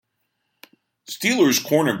Steelers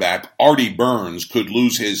cornerback Artie Burns could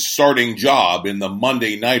lose his starting job in the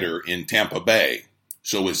Monday Nighter in Tampa Bay.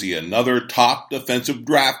 So is he another top defensive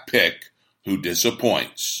draft pick who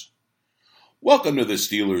disappoints? Welcome to the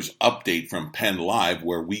Steelers update from Pennlive,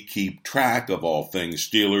 where we keep track of all things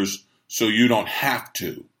Steelers so you don't have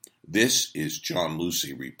to. This is John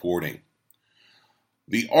Lucy reporting.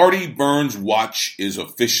 The Artie Burns watch is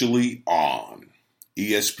officially on.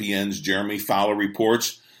 ESPN's Jeremy Fowler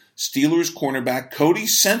reports Steelers cornerback Cody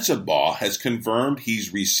Sensabaugh has confirmed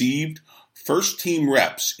he's received first-team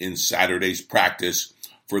reps in Saturday's practice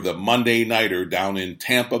for the Monday Nighter down in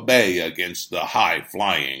Tampa Bay against the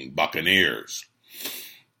high-flying Buccaneers.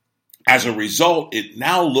 As a result, it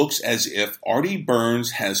now looks as if Artie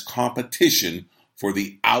Burns has competition for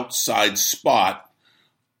the outside spot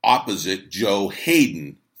opposite Joe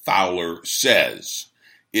Hayden, Fowler says.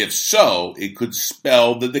 If so, it could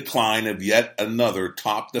spell the decline of yet another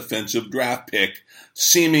top defensive draft pick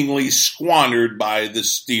seemingly squandered by the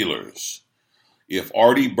Steelers. If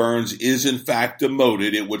Artie Burns is in fact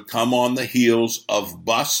demoted, it would come on the heels of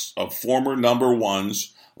busts of former number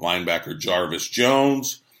ones, linebacker Jarvis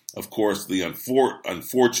Jones, of course the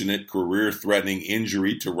unfortunate career-threatening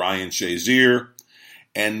injury to Ryan Shazier,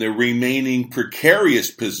 and the remaining precarious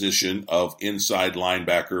position of inside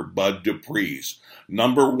linebacker Bud Dupree's.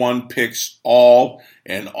 Number one picks all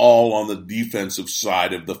on the defensive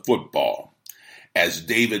side of the football. As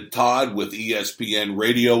David Todd with ESPN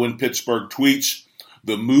Radio in Pittsburgh tweets,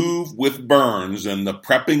 the move with Burns and the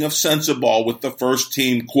prepping of Sensabaugh with the first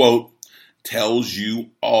team, quote, tells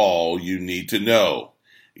you all you need to know.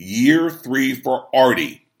 Year 3 for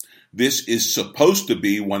Artie. This is supposed to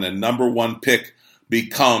be when a number one pick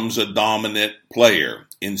becomes a dominant player.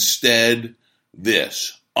 Instead,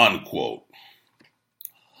 this, unquote.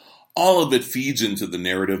 All of it feeds into the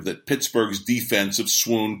narrative that Pittsburgh's defensive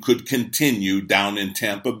swoon could continue down in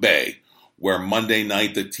Tampa Bay, where Monday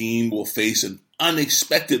night the team will face an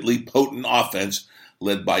unexpectedly potent offense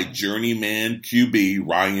led by journeyman QB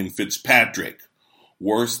Ryan Fitzpatrick.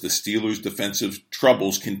 Worse, the Steelers' defensive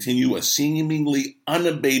troubles continue a seemingly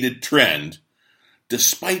unabated trend,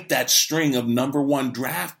 despite that string of number one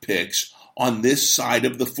draft picks on this side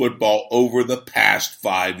of the football over the past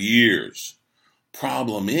 5 years.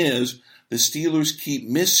 Problem is, the Steelers keep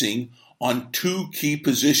missing on two key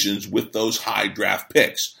positions with those high draft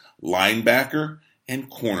picks, linebacker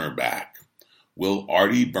and cornerback. Will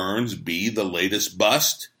Artie Burns be the latest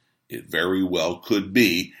bust? It very well could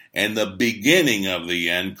be, and the beginning of the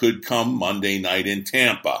end could come Monday night in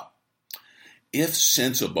Tampa. If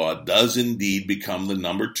Sensabaugh does indeed become the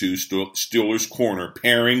number 2 Steelers corner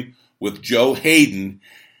pairing with Joe Hayden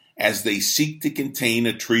as they seek to contain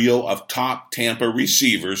a trio of top Tampa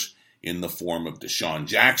receivers in the form of Deshaun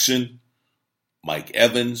Jackson, Mike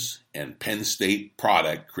Evans, and Penn State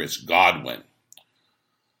product Chris Godwin.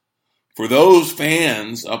 For those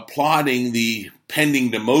fans applauding the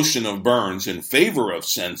pending demotion of Burns in favor of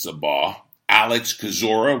Sensabaugh, Alex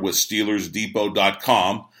Kozora with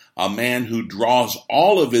SteelersDepot.com, a man who draws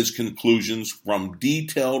all of his conclusions from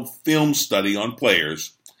detailed film study on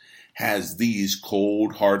players, has these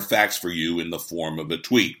cold, hard facts for you in the form of a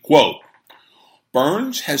tweet. Quote,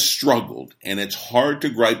 Burns has struggled, and it's hard to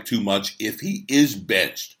gripe too much if he is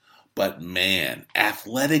benched. But man,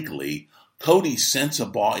 athletically, Cody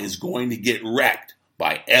Sensabaugh is going to get wrecked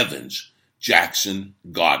by Evans, Jackson,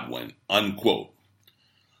 Godwin, unquote.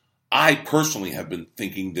 I personally have been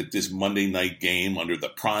thinking that this Monday night game under the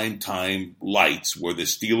prime time lights where the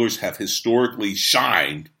Steelers have historically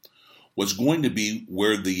shined was going to be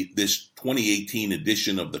where this 2018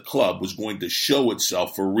 edition of the club was going to show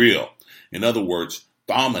itself for real. In other words,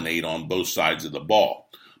 dominate on both sides of the ball.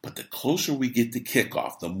 But the closer we get to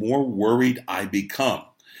kickoff, the more worried I become.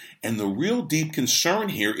 And the real deep concern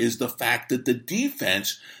here is the fact that the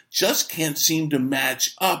defense just can't seem to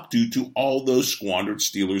match up due to all those squandered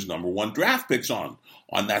Steelers number one draft picks on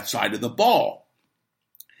that side of the ball.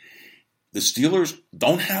 The Steelers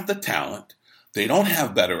don't have the talent. They don't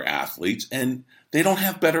have better athletes, and they don't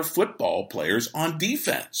have better football players on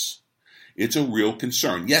defense. It's a real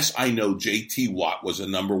concern. Yes, I know J.T. Watt was a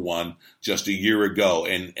number one just a year ago,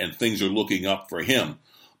 and things are looking up for him.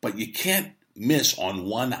 But you can't miss on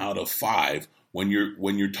 1 out of 5 when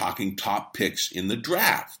you're talking top picks in the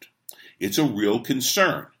draft. It's a real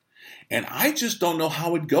concern. And I just don't know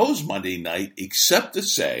how it goes Monday night, except to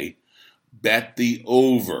say, bet the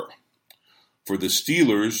over. For the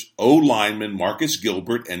Steelers, O-lineman Marcus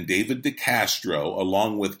Gilbert and David DeCastro,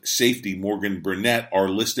 along with safety Morgan Burnett, are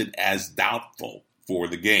listed as doubtful for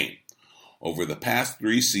the game. Over the past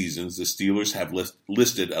 3 seasons, the Steelers have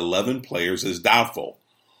listed 11 players as doubtful.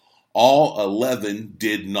 All 11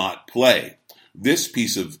 did not play. This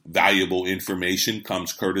piece of valuable information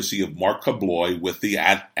comes courtesy of Mark Cabloy with The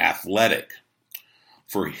Athletic.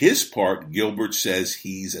 For his part, Gilbert says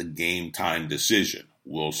he's a game-time decision.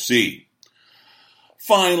 We'll see.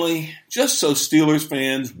 Finally, just so Steelers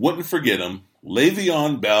fans wouldn't forget him,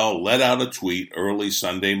 Le'Veon Bell let out a tweet early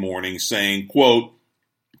Sunday morning saying, quote,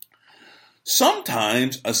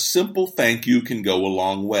 "Sometimes a simple thank you can go a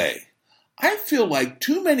long way. I feel like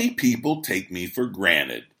too many people take me for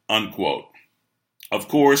granted," unquote. Of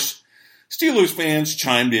course, Steelers fans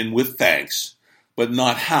chimed in with thanks, but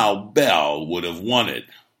not how Bell would have wanted.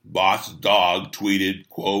 Boss Dog tweeted,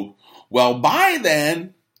 quote, "Well, bye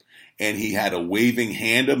then." And he had a waving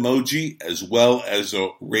hand emoji as well as a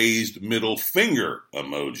raised middle finger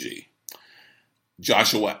emoji.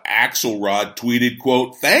 Joshua Axelrod tweeted,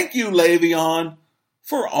 quote, "Thank you, Le'Veon,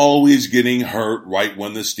 for always getting hurt right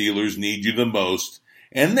when the Steelers need you the most,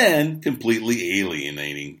 and then completely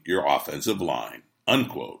alienating your offensive line,"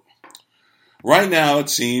 unquote. Right now, it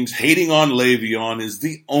seems hating on Le'Veon is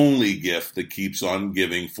the only gift that keeps on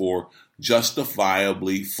giving for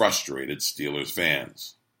justifiably frustrated Steelers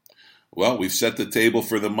fans. Well, we've set the table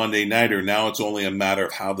for the Monday Nighter. Now it's only a matter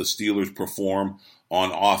of how the Steelers perform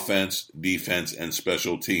on offense, defense, and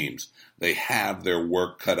special teams. They have their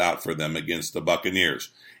work cut out for them against the Buccaneers.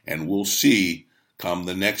 And we'll see come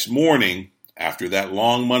the next morning, after that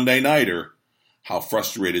long Monday Nighter, how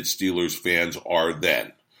frustrated Steelers fans are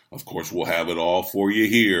then. Of course, we'll have it all for you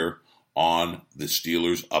here on the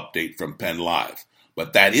Steelers Update from Pennlive.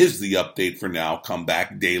 But that is the update for now. Come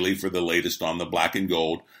back daily for the latest on the black and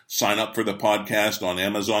gold. Sign up for the podcast on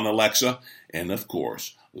Amazon Alexa. And of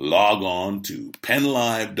course, log on to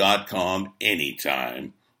pennlive.com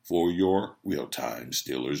anytime for your real-time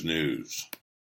Steelers news.